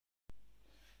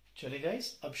चलिए गाइस,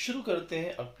 अब शुरू करते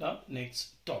हैं अपना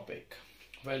नेक्स्ट टॉपिक।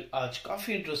 आज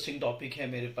काफी इंटरेस्टिंग टॉपिक है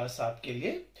मेरे पास आपके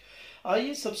लिए।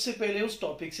 आइए सबसे पहले उस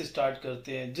टॉपिक से स्टार्ट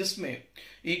करते हैं जिसमें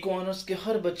ई कॉमर्स के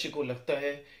हर बच्चे को लगता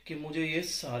है कि मुझे ये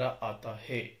सारा आता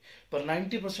है, पर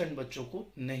 90% बच्चों को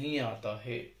नहीं आता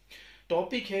है।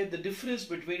 टॉपिक है the difference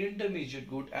between intermediate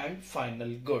good and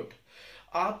final good.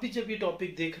 आप भी जब ये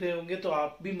टॉपिक देख रहे होंगे तो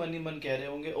आप भी मन ही मन कह रहे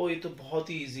होंगे, ओ ये तो बहुत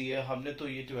ही इजी है, हमने तो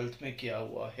ये 12th में किया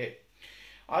हुआ है।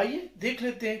 आइए देख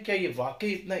लेते हैं क्या ये वाकई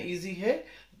इतना इजी है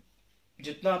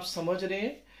जितना आप समझ रहे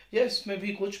हैं, या इसमें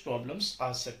भी कुछ प्रॉब्लम्स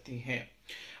आ सकती हैं।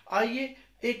 आइए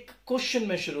एक क्वेश्चन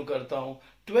में शुरू करता हूं।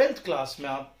 12th क्लास में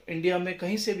आप इंडिया में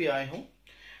कहीं से भी आए हों,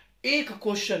 एक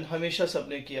क्वेश्चन हमेशा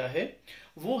सबने किया है,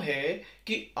 वो है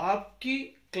कि आपकी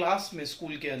क्लास में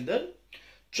स्कूल के अंदर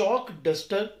चॉक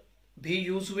डस्टर भी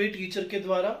यूज हुए टीचर के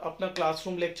द्वारा अपना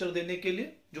क्लासरूम लेक्चर देने के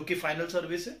लिए, जो कि फाइनल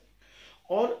सर्विस है,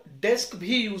 और डेस्क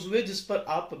भी यूज हुए जिस पर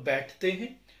आप बैठते हैं।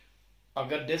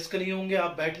 अगर डेस्क नहीं होंगे,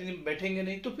 आप बैठेंगे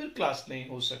नहीं, तो फिर क्लास नहीं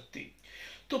हो सकती।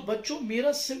 तो बच्चों,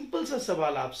 मेरा सिंपल सा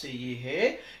सवाल आपसे ये है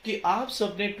कि आप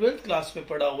सबने 12th क्लास में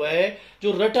पढ़ा हुआ है,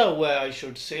 जो रटा हुआ है, I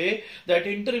should say that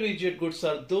intermediate goods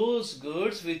are those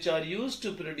goods which are used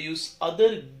to produce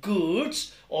other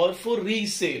goods और फॉर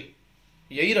रीसेल।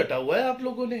 यही रटा हुआ है आप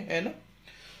लोगों ने, है ना?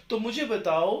 तो मुझे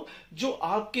बताओ, जो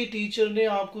आपके टीचर ने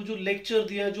आपको जो लेक्चर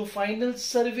दिया, जो फाइनल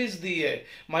सर्विस दी है,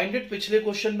 माइंडेड पिछले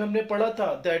क्वेश्चन में हमने पढ़ा था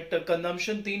दैट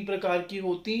कंजम्पशन 3 प्रकार की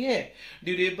होती है,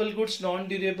 durable goods, non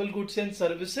durable goods and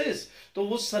services. तो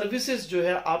वो सर्विसेज जो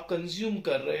है आप कंज्यूम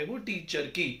कर रहे हो टीचर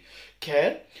की।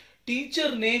 खैर,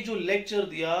 टीचर ने जो लेक्चर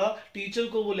दिया, टीचर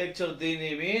को वो लेक्चर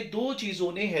देने में 2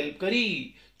 चीजों ने हेल्प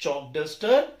करी, chalk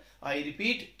duster, I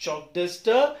repeat chalk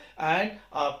duster, and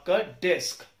आपका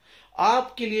डेस्क।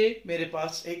 आपके लिए मेरे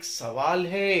पास एक सवाल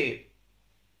है,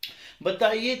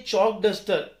 बताइए चॉक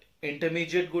डस्टर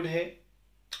इंटरमीडिएट गुड है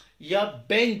या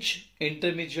बेंच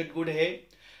इंटरमीडिएट गुड है,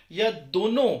 या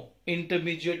दोनों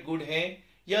इंटरमीडिएट गुड है,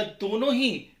 या दोनों ही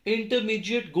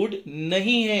इंटरमीडिएट गुड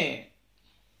नहीं है?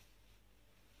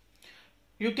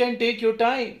 You can take your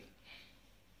time.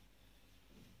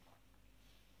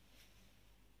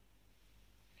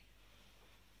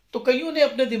 तो कईयों ने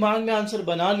अपने दिमाग में आंसर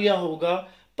बना लिया होगा,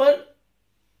 पर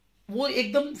वो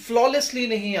एकदम फ्लॉलेसली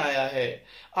नहीं आया है।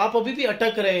 आप अभी भी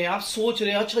अटक रहे हैं, आप सोच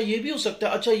रहे हैं अच्छा ये भी हो सकता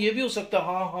है, अच्छा ये भी हो सकता है,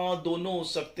 हाँ हाँ दोनों हो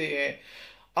सकते हैं।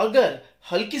 अगर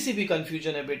हल्की सी भी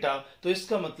कंफ्यूजन है बेटा, तो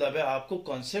इसका मतलब है आपको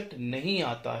कॉन्सेप्ट नहीं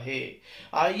आता है।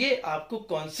 आइए आपको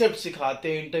कॉन्सेप्ट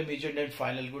सिखाते हैं इंटरमीडिएट एंड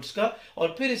फाइनल गुड्स का,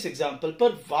 और फिर इस एग्जांपल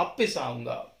पर वापस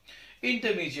आऊंगा।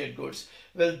 Intermediate goods,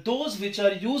 well, those which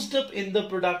are used up in the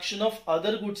production of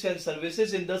other goods and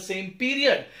services in the same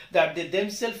period that they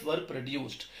themselves were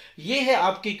produced. ये है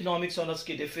आपकी इकोनॉमिक्स ऑनर्स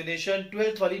की डेफिनेशन,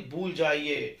 12th वाली भूल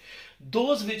जाइए।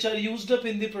 Those which are used up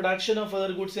in the production of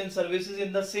other goods and services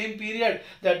in the same period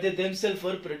that they themselves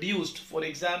were produced. For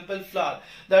example, flour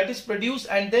that is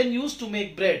produced and then used to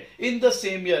make bread in the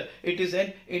same year, it is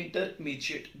an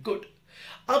intermediate good.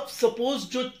 अब suppose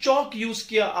जो chalk use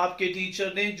किया आपके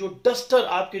teacher ने, जो duster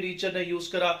आपके teacher ने use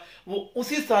करा, वो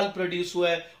उसी साल प्रोड्यूस हुआ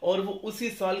है और वो उसी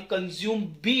साल कंज्यूम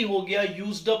भी हो गया,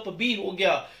 यूज्ड अप भी हो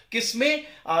गया। किसमें?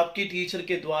 आपके टीचर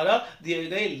के द्वारा दिए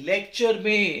गए लेक्चर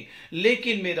में।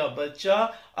 लेकिन मेरा बच्चा,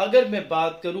 अगर मैं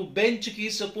बात करूं बेंच की,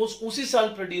 सपोज उसी साल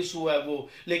प्रोड्यूस हुआ है वो,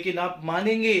 लेकिन आप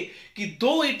मानेंगे कि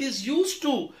दो it is used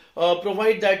to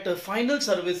provide that final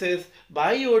services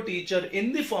by your teacher in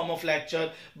the form of lecture,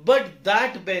 but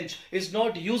that bench is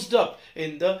not used up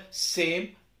in the same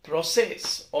process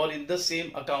or in the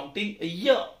same accounting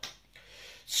year.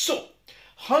 So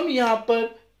हम यहां पर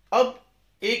अब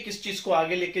एक इस चीज को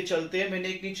आगे लेके चलते हैं। मैंने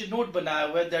एक नीचे नोट बनाया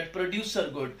हुआ है that producer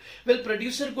good. Well,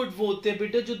 producer good वो होते हैं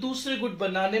बेटा जो दूसरे गुड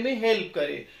बनाने में हेल्प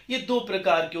करे। ये 2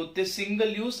 प्रकार के होते हैं,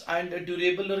 सिंगल यूज एंड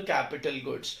ड्यूरेबल और कैपिटल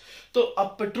गुड्स। तो अब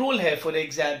पेट्रोल है फॉर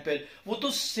एग्जाम्पल, वो तो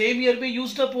सेम ईयर में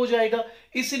यूज्ड अप हो जाएगा,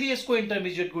 इसलिए इसको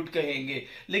इंटरमीडिएट गुड कहेंगे।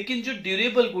 लेकिन जो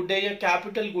ड्यूरेबल गुड है या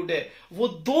कैपिटल गुड है, वो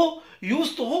 2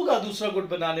 यूज तो होगा दूसरा गुड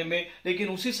बनाने में, लेकिन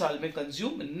उसी साल में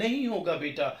कंज्यूम नहीं होगा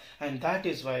बेटा। And that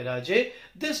is why Raje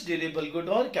this durable good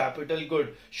और capital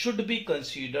good should be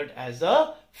considered as a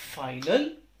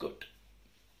final good.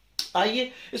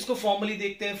 आइए इसको फॉर्मली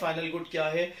देखते हैं। फाइनल गुड क्या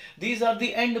है? These are the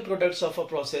end products of a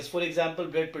process, for example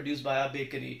bread produce by a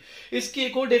bakery. इसकी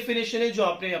एक और डेफिनेशन है जो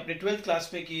आपने अपने 12th क्लास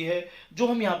में की है, जो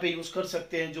हम यहां पे यूज कर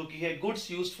सकते हैं, जो कि है goods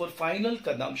used for final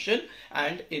consumption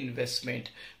and investment.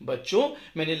 बच्चों,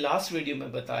 मैंने लास्ट वीडियो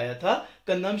में बताया था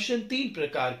कंजम्पशन 3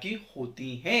 प्रकार की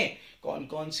होती हैं। कौन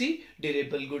कौन सी?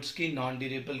 ड्यूरेबल गुड्स की, नॉन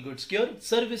ड्यूरेबल गुड्स की और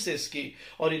सर्विसेज की।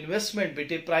 और इन्वेस्टमेंट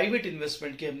बेटे, प्राइवेट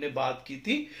इन्वेस्टमेंट की हमने बात की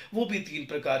थी, वो भी 3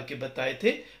 प्रकार करके बताए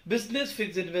थे, business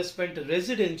fix investment,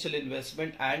 residential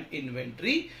investment and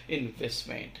inventory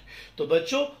investment. तो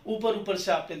बच्चों ऊपर ऊपर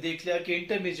से आपने देख लिया कि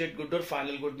इंटरमीडिएट गुड और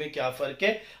फाइनल गुड में क्या फर्क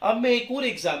है। अब मैं एक और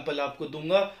एग्जांपल आपको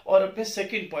दूंगा और अपने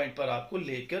सेकंड पॉइंट पर आपको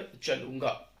लेकर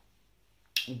चलूंगा।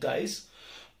 गाइस,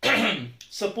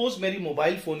 सपोज मेरी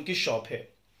मोबाइल फोन की शॉप है,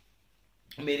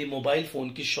 मेरी मोबाइल फोन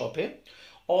की शॉप है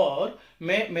और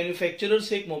मैं मैन्युफैक्चरर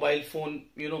से एक मोबाइल फोन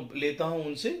लेता हूं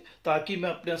उनसे, ताकि मैं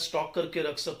अपना स्टॉक करके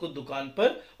रख सकूं दुकान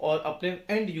पर और अपने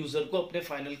एंड यूजर को, अपने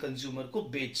फाइनल कंज्यूमर को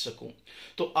बेच सकूं।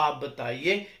 तो आप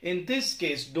बताइए, in this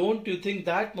case don't you think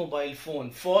that mobile phone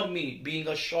for me being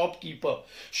a shopkeeper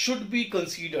should be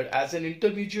considered as an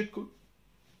intermediate good?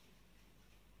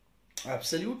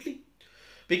 Absolutely,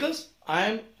 because I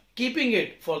am keeping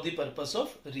it for the purpose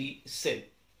of resale.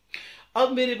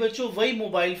 अब मेरे बच्चों वही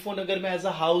mobile phone अगर मैं as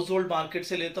a house hold market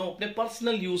से लेता हूं अपने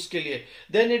पर्सनल यूज के लिए,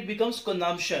 then it becomes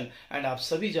consumption. And आप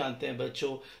सभी जानते हैं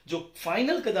बच्चों, जो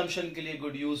फाइनल कंजम्पशन के लिए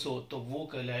गुड यूज हो तो वो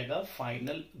कहलाएगा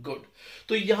फाइनल गुड।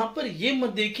 तो यहां पर ये मत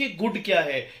देखिए गुड क्या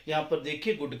है, यहां पर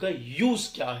देखिए गुड का यूज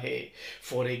क्या है।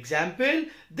 For example,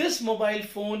 this mobile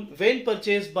phone when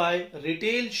purchase by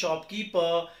retail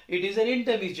shopkeeper, it is an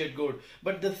intermediate good,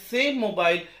 but the same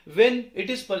mobile when it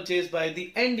is purchased by the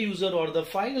end user or the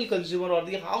final consumer or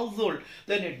the household,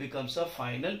 then it becomes a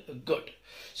final good.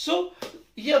 So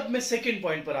ये अब मैं second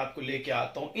point पर आपको लेके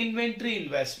आता हूं, inventory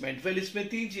investment. Well, इसमें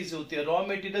तीन चीजें होती है, raw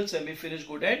material, semi finish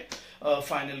good and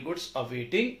final goods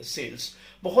awaiting sales.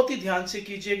 बहुत ही ध्यान से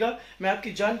कीजिएगा, मैं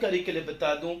आपकी जानकारी के लिए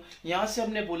बता दूं, यहां से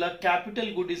हमने बोला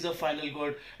capital good is a final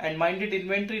good and minded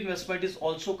inventory investment is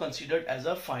also considered as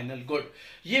a final good.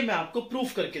 ये मैं आपको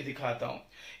प्रूफ करके दिखाता हूं।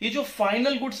 ये जो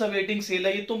फाइनल गुड्स अवेटिंग सेल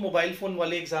है, ये तो मोबाइल फोन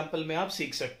वाले एग्जांपल में आप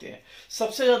सीख सकते हैं।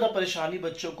 सबसे ज्यादा परेशानी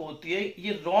बच्चों को होती है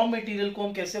ये रॉ मटेरियल को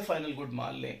हम कैसे फाइनल गुड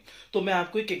मान लें। तो मैं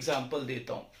आपको एक एग्जांपल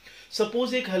देता हूं।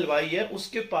 सपोज एक हलवाई है,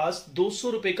 उसके पास 200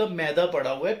 रुपए का मैदा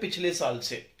पड़ा हुआ है पिछले साल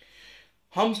से,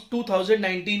 हम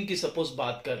 2019 की सपोज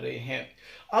बात कर रहे हैं।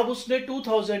 अब उसने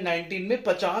 2019 में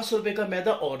 50 रुपए का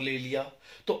मैदा और ले लिया।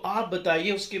 तो आप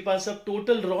बताइए, उसके पास अब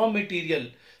total raw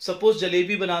material, suppose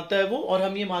jalebi बनाता है वो, और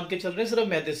हम ये मान के चल रहे हैं सिर्फ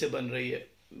मैदे से बन रही है,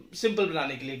 सिंपल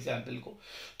बनाने के लिए एग्जाम्पल को,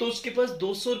 तो उसके पास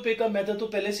 200 रुपए का मैदा तो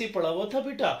पहले से ही पड़ा हुआ था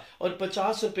बेटा, और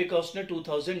 50 रुपए का उसने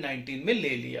 2019 में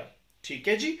ले लिया। ठीक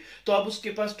है जी, तो अब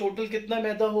उसके पास टोटल कितना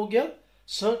मैदा हो गया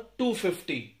सर?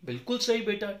 250। बिल्कुल सही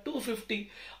बेटा, 250।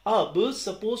 अब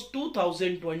सपोज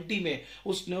 2020 में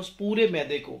उसने उस पूरे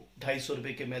मैदे को, 250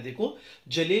 रुपए के मैदे को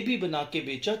जलेबी बना के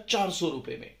बेचा 400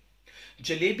 रुपए में,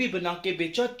 जलेबी बना के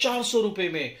बेचा 400 रुपए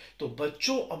में। तो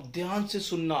बच्चों अब ध्यान से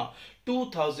सुनना,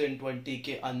 2020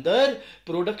 के अंदर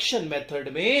प्रोडक्शन मेथड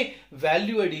में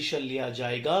वैल्यू एडिशन लिया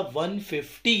जाएगा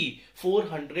 150,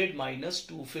 400 माइनस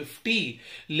 250।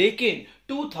 लेकिन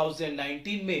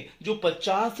 2019 में जो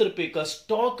 50 रुपए का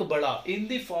स्टॉक बढ़ा in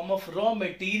the form of raw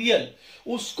material,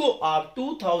 उसको आप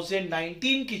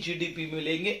 2019 की जीडीपी में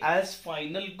लेंगे एज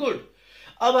फाइनल गुड।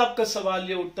 अब आपका सवाल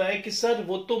ये उठता है कि सर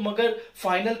वो तो मगर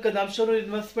फाइनल कंजम्पशन और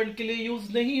इन्वेस्टमेंट के लिए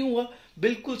यूज नहीं हुआ।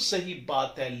 बिल्कुल सही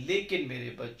बात है, लेकिन मेरे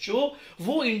बच्चों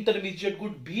वो इंटरमीडिएट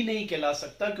गुड भी नहीं कहला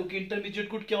सकता, क्योंकि इंटरमीडिएट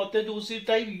गुड क्या होता है जो उसी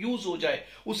टाइम यूज हो जाए,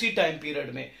 उसी टाइम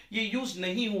पीरियड में। ये यूज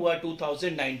नहीं हुआ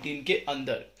 2019 के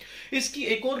अंदर। इसकी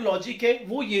एक और लॉजिक है,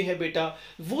 वो ये है बेटा,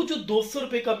 वो जो 200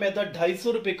 रुपए का मैदा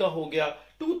 250 रुपए का हो गया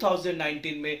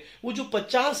 2019 में, वो जो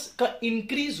 50 का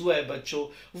इंक्रीज हुआ है बच्चों,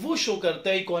 वो शो करता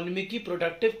है इकोनॉमी की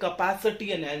प्रोडक्टिव कैपेसिटी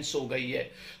एनहांस हो गई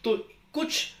है। तो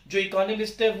कुछ जो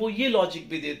इकोनॉमिस्ट है वो ये लॉजिक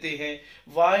भी देते हैं,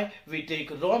 why we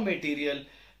take raw material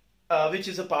which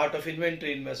is a part of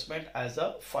inventory investment as a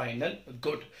final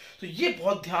good. तो ये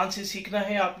बहुत ध्यान से सीखना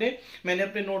है आपने, मैंने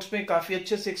अपने नोट्स में काफी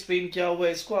अच्छे से एक्सप्लेन किया हुआ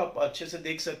है, इसको आप अच्छे से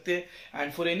देख सकते हैं।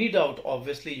 And for any doubt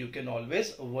obviously you can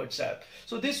always WhatsApp.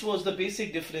 So this was the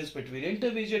basic difference between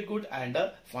intermediate good and a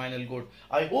final good.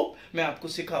 I hope मैं आपको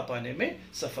सिखा पाने में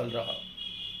सफल रहा।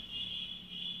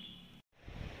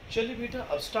 चलिए बेटा,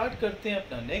 अब स्टार्ट करते हैं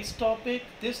अपना next topic.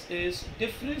 This is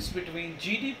difference between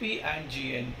GDP and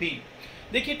GNP.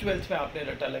 देखिए 12th में आपने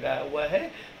रटा लगाया हुआ है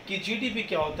कि जीडीपी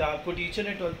क्या होता है। आपको टीचर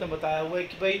ने 12th में बताया हुआ है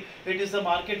कि भाई it is the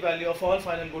market value of all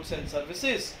final goods and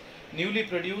services newly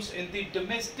produce in the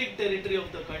domestic territory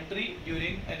of the country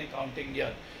during an accounting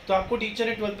year. तो आपको टीचर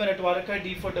ने 12th में रटवा रखा है,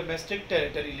 डी फॉर डोमेस्टिक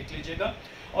टेरिटरी लिख लीजिएगा।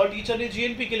 और टीचर ने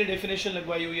जीएनपी के लिए डेफिनेशन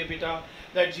लगवाई हुई है बेटा,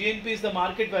 that GNP is the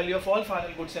market value of all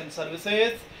final goods and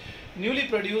services newly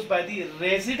produced by the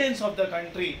residents of the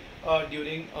country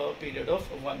during a period of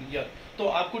 1 year। तो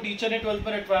आपको टीचर ने 12th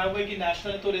में रटवाया हुआ है कि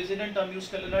नेशनल तो रेजिडेंट टर्म यूज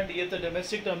कर लेना, डी तो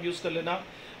डोमेस्टिक टर्म यूज कर लेना।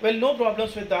 Well, no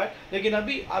problems with that, लेकिन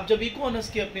अभी आप जब इको ऑनर्स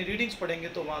की अपनी रीडिंग्स पढ़ेंगे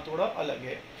तो वहां थोड़ा अलग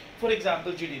है। फॉर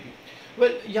एग्जांपल जीडीपी,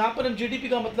 वेल यहाँ पर हम जीडीपी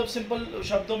का मतलब सिंपल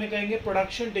शब्दों में कहेंगे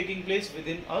production taking place with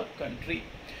in a country,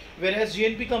 whereas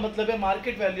GNP का मतलब है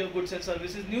market value of goods and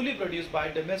services newly produced by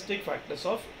domestic factors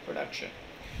of production.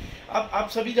 अब आप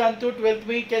सभी जानते हो 12th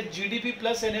में क्या GDP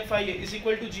plus NFIA is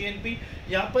equal to GNP.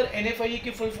 यहाँ पर एनएफआईए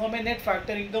की फुल फॉर्म है net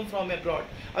factor income from abroad.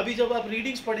 अभी जब आप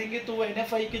रीडिंग्स पढ़ेंगे तो वो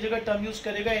एनएफआई की जगह टर्म यूज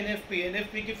करेगा एनएफपी।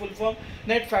 एनएफपी की full form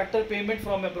net factor payment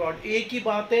from abroad. एक ही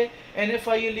बात है,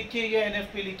 एनएफआईए लिखिए या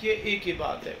एनएफपी लिखिए, एक ही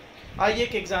बात है। आइए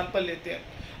एक एग्जाम्पल लेते हैं।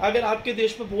 अगर आपके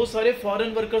देश में बहुत सारे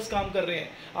फॉरेन वर्कर्स काम कर रहे हैं,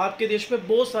 आपके देश में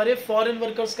बहुत सारे फॉरेन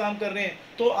वर्कर्स काम कर रहे हैं,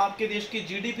 तो आपके देश की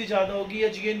जीडीपी ज्यादा होगी या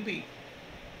GNP?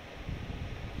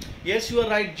 Yes you are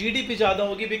right, GDP ज्यादा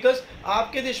होगी बिकॉज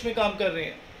आपके देश में काम कर रहे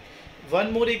हैं। One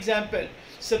more example,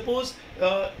 suppose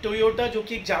Toyota जो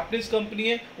कि एक जापानीज कंपनी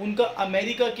है, उनका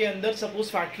अमेरिका के अंदर सपोज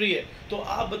फैक्ट्री है, तो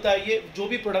आप बताइए जो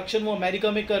भी प्रोडक्शन वो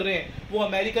अमेरिका में कर रहे हैं वो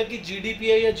अमेरिका की जीडीपी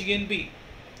है या जीएनपी?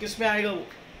 किस में आएगा वो?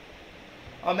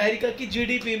 अमेरिका की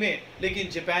जीडीपी में, लेकिन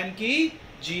जापान की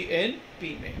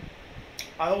जीएनपी में।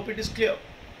 I hope it is clear.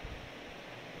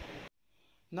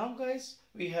 Now guys,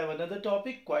 we have another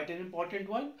topic, quite an important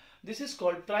one. This is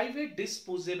called private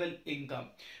disposable income.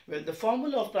 Well, the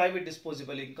formula of private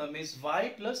disposable income is Y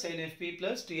plus NFP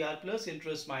plus TR plus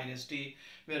interest minus T,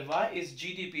 where Y is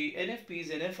GDP, NFP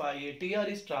is NFIA, TR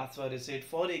is transfer receipt.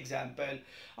 For example,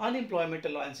 unemployment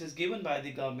allowances given by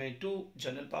the government to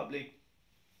general public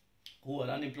who are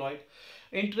unemployed.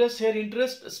 Interest here,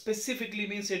 interest specifically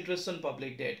means interest on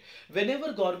public debt. Whenever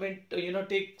government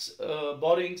takes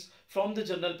borrowings from the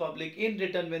general public, in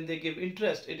return when they give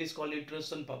interest, it is called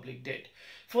interest on public debt.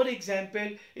 For example,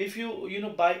 if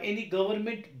you buy any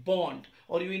government bond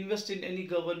or you invest in any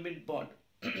government bond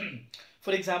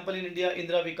for example in India,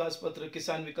 Indra Vikas Patra,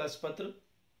 Kisan Vikas Patra,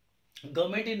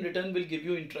 government in return will give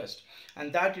you interest,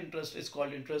 and that interest is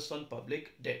called interest on public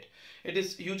debt. It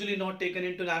is usually not taken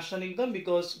into national income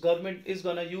because government is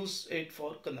gonna use it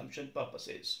for consumption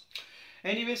purposes.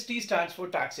 Anyways, T stands for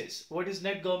taxes. What is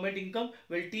net government income?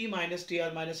 Well, T minus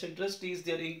TR minus interest. T is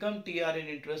their income, TR and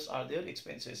interest are their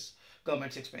expenses,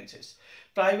 government's expenses.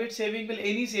 Private saving, well,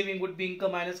 any saving would be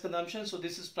income minus consumption, so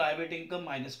this is private income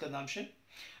minus consumption.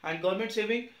 And government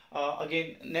saving,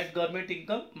 again net government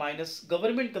income minus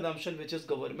government consumption, which is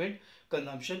government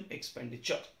consumption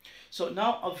expenditure. So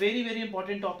now a very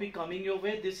important topic coming your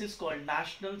way. This is called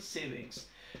national savings.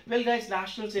 Well guys,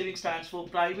 national saving stands for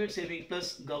private saving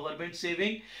plus government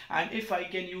saving, and if I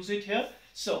can use it here,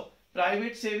 so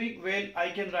private saving, well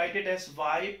I can write it as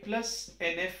Y plus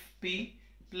NFP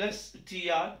plus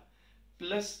TR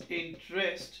plus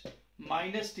interest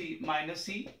minus T minus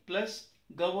C plus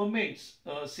government's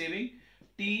saving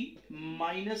T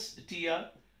minus TR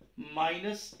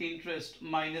minus interest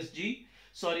minus G.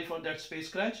 Sorry for that space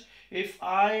crunch. If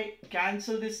I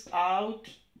cancel this out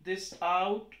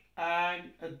and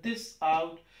this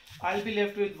out, I'll be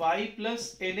left with Y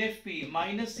plus NFP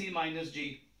minus C minus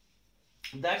G.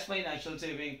 That's my national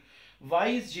saving. Y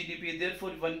is GDP,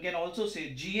 therefore one can also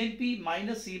say GNP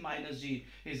minus C minus G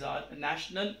is our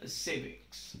national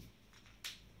savings.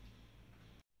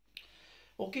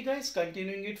 Okay guys,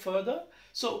 continuing it further.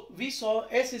 So we saw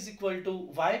S is equal to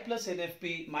Y plus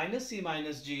NFP minus C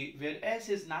minus G, where S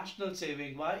is national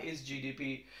saving, Y is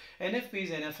GDP, NFP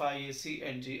is NFIA, C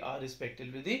and G are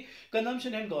respectively the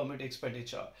consumption and government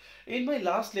expenditure. In my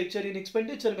last lecture in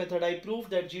expenditure method, I proved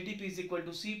that GDP is equal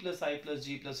to C plus I plus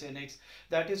G plus NX.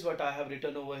 That is what I have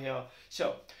written over here.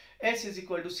 So S is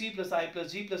equal to C plus I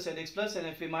plus G plus NX plus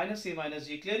NFP minus C minus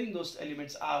G. Clearing those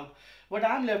elements out, what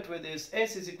I am left with is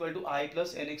S is equal to I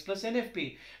plus NX plus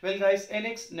NFP. Well guys,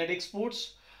 NX net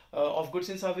exports of goods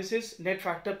and services, net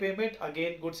factor payment,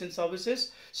 again goods and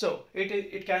services. So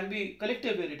it can be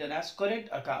collectively written as current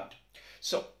account.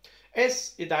 So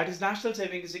S, that is national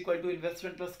saving, is equal to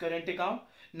investment plus current account.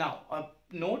 Now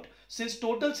note, since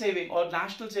total saving or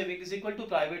national saving is equal to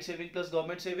private saving plus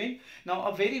government saving, now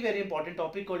a very important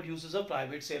topic called uses of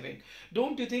private saving.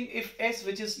 Don't you think if S,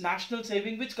 which is national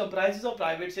saving, which comprises of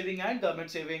private saving and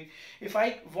government saving, if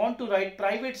I want to write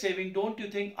private saving, don't you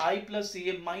think I plus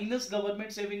CA minus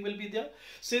government saving will be there?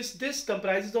 Since this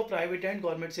comprises of private and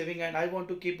government saving and I want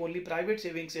to keep only private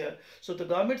savings here, so the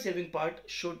government saving part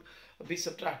should be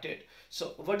subtracted.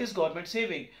 So what is government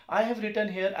saving? I have written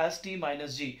here as T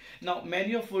minus G. Now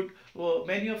many of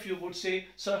you would say,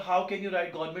 sir, how can you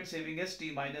write government saving as T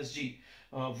minus G?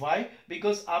 Why?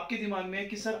 Because आपके दिमाग में है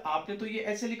कि sir आपने तो ये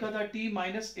ऐसे लिखा था T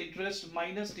minus interest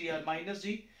minus TR minus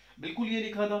G, बिल्कुल ये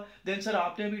लिखा था। देन सर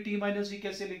आपने भी T माइनस जी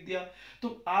कैसे लिख दिया?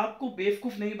 तो आपको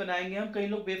बेवकूफ नहीं बनाएंगे हम, कई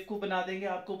लोग बेवकूफ बना देंगे,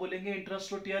 आपको बोलेंगे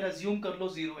इंटरेस्ट और टीआर अज्यूम कर लो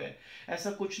जीरो है।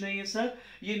 ऐसा कुछ नहीं है सर,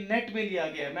 ये नेट में लिया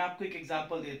गया है। मैं आपको एक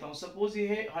एग्जांपल देता हूं। सपोज ये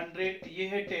है 100, ये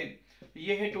है 10,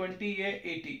 ये है 20, ये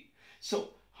 80। सो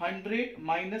 100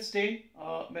 माइनस 10,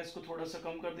 मैं इसको थोड़ा सा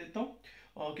कम कर देता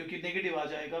हूँ क्योंकि नेगेटिव आ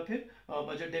जाएगा, फिर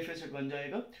बजट डेफिसिट बन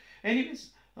जाएगा। Anyways,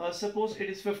 suppose it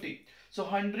is 50, so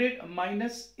 100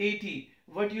 minus 80,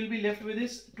 what you'll be left with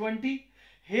is 20.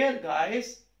 Here guys,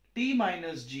 t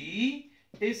minus g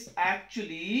is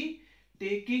actually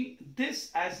taking this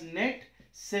as net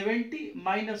 70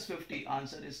 minus 50,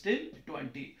 answer is still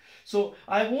 20. So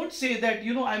I won't say that,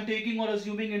 I'm taking or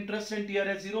assuming interest and TR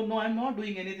as 0. No, I'm not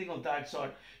doing anything of that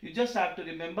sort. You just have to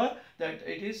remember that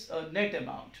it is a net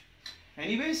amount.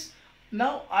 Anyways,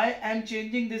 now I am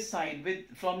changing this sign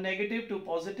from negative to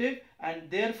positive, and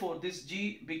therefore this g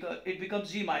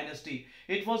becomes g minus t.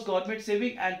 It was government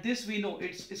saving, and this we know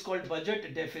it's called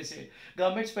budget deficit.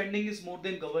 Government spending is more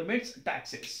than government's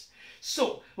taxes. So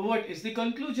what is the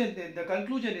conclusion then? The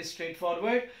conclusion is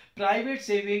straightforward. Private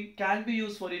saving can be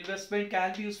used for investment,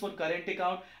 can be used for current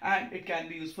account, and it can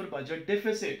be used for budget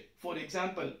deficit. For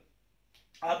example,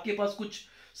 आपके पास कुछ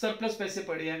surplus पैसे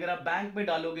पड़े हैं, अगर आप bank में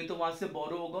डालोगे तो वहां से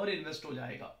बोरो होगा और इन्वेस्ट हो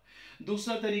जाएगा।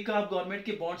 दूसरा तरीका, आप गवर्नमेंट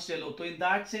के बॉन्ड्स ले लो, तो इन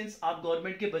दैट सेंस आप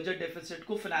गवर्नमेंट के बजट डेफिसिट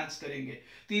को फाइनेंस करेंगे।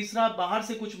 तीसरा, आप बाहर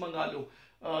से कुछ मंगा लो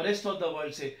रेस्ट ऑफ द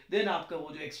वर्ल्ड से, देन आपका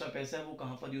वो जो एक्स्ट्रा पैसा है वो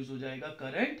कहां पर यूज हो जाएगा?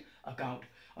 Current account.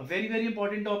 A very very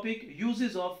important topic,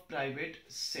 uses of private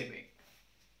saving.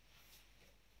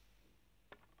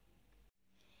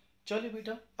 चलिए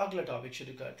बेटा, अगला टॉपिक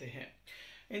शुरू करते हैं।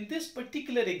 In this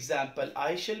particular example,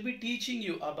 I shall be teaching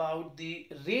you about the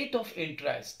rate of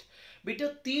interest. बेटा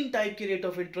 3 टाइप के रेट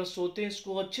ऑफ इंटरेस्ट होते हैं,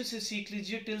 इसको अच्छे से सीख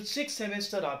लीजिए, टिल 6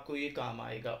 सेमेस्टर आपको ये काम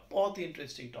आएगा। बहुत ही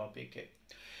इंटरेस्टिंग टॉपिक है।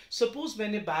 सपोज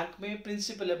मैंने बैंक में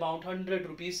प्रिंसिपल अमाउंट 100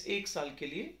 रुपीज 1 साल के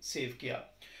लिए सेव किया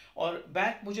और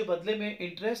बैंक मुझे बदले में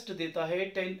इंटरेस्ट देता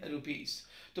है 10 रुपीज,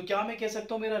 तो क्या मैं कह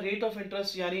सकता हूँ मेरा रेट ऑफ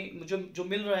इंटरेस्ट यानी मुझे जो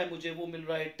मिल रहा है मुझे वो मिल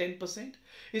रहा है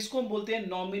 10%। इसको हम बोलते हैं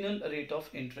nominal rate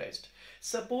of interest.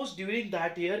 Suppose during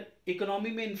that year economy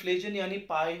में इन्फ्लेशन यानी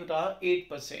पाई रहा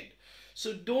 8%।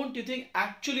 So don't you think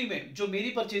actually में जो मेरी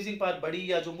परचेजिंग पावर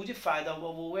बढ़ी या जो मुझे फायदा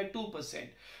हुआ वो है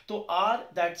 2%। तो are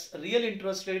that's real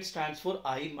interest rate stands for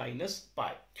I minus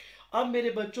pi. अब मेरे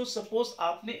बच्चों, सपोज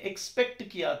आपने एक्सपेक्ट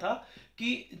किया था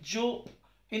कि जो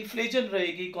इन्फ्लेशन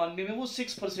रहेगी इकोनॉमी में वो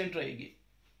 6% रहेगी।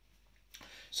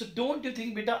 सो डोंट यू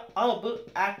थिंक बेटा, अब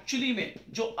एक्चुअली में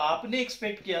जो आपने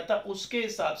एक्सपेक्ट किया था उसके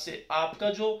हिसाब से आपका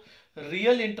जो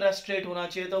रियल इंटरेस्ट रेट होना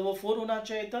चाहिए था वो 4 होना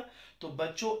चाहिए था। तो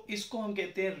बच्चों इसको हम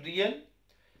कहते हैं रियल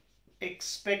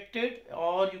एक्सपेक्टेड,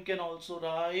 और you can also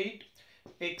right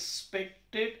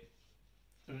expected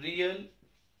real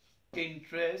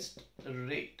interest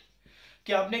rate.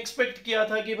 कि आपने एक्सपेक्ट किया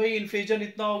था कि भाई इन्फ्लेशन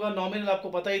इतना होगा, नॉमिनल आपको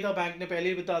पता ही था, बैंक ने पहले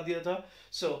ही बता दिया था,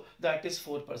 सो दैट इज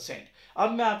 4%।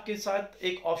 अब मैं आपके साथ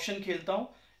एक ऑप्शन खेलता हूं,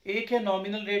 एक है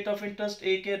नॉमिनल रेट ऑफ इंटरेस्ट,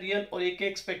 एक है रियल, और एक है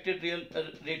expected real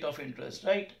rate of interest,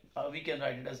 right? We can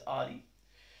write it as R E.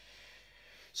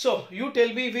 So you tell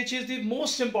me which is the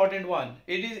most important one.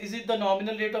 Is it the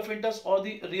nominal rate of interest or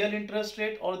the real interest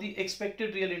rate or the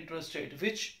expected real interest rate?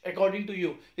 Which according to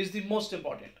you is the most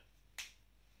important?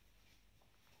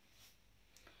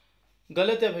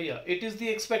 गलत है भैया, it is the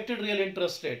expected real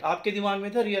interest rate. आपके दिमाग में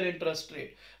था real interest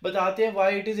rate, बताते हैं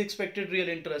why it is expected real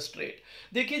interest rate.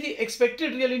 देखिए जी,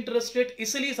 एक्सपेक्टेड रियल इंटरेस्ट रेट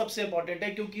इसलिए सबसे इंपॉर्टेंट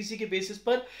है क्योंकि इसी के बेसिस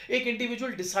पर एक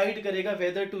इंडिविजुअल डिसाइड करेगा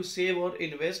वेदर टू सेव और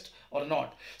इन्वेस्ट और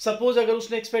नॉट। सपोज अगर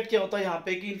उसने एक्सपेक्ट किया होता यहाँ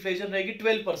पे कि इन्फ्लेशन रहेगी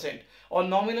 12% और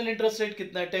नॉमिनल इंटरेस्ट रेट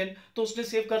कितना है 10, तो उसने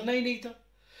सेव करना ही नहीं था।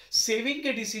 सेविंग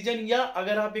के डिसीजन या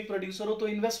अगर आप एक प्रोड्यूसर हो तो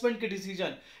इन्वेस्टमेंट के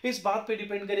डिसीजन इस बात पे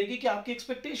डिपेंड करेगी कि आपकी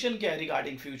एक्सपेक्टेशन क्या है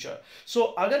रिगार्डिंग फ्यूचर। सो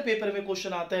अगर पेपर में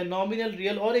क्वेश्चन आता है नॉमिनल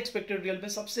रियल और एक्सपेक्टेड रियल में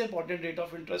सबसे इंपॉर्टेंट रेट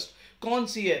ऑफ इंटरेस्ट कौन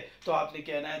सी है, तो आपने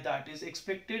कहना है that is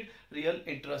expected real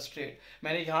interest rate.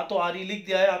 मैंने यहां तो आर ई लिख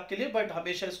दिया है आपके लिए, बट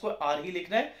हमेशा इसको आर ही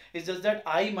लिखना है, is just that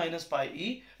I minus pi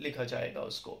ई लिखा जाएगा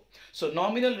उसको। सो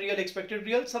नॉमिनल रियल एक्सपेक्टेड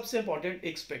रियल, सबसे इंपॉर्टेंट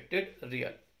एक्सपेक्टेड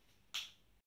रियल।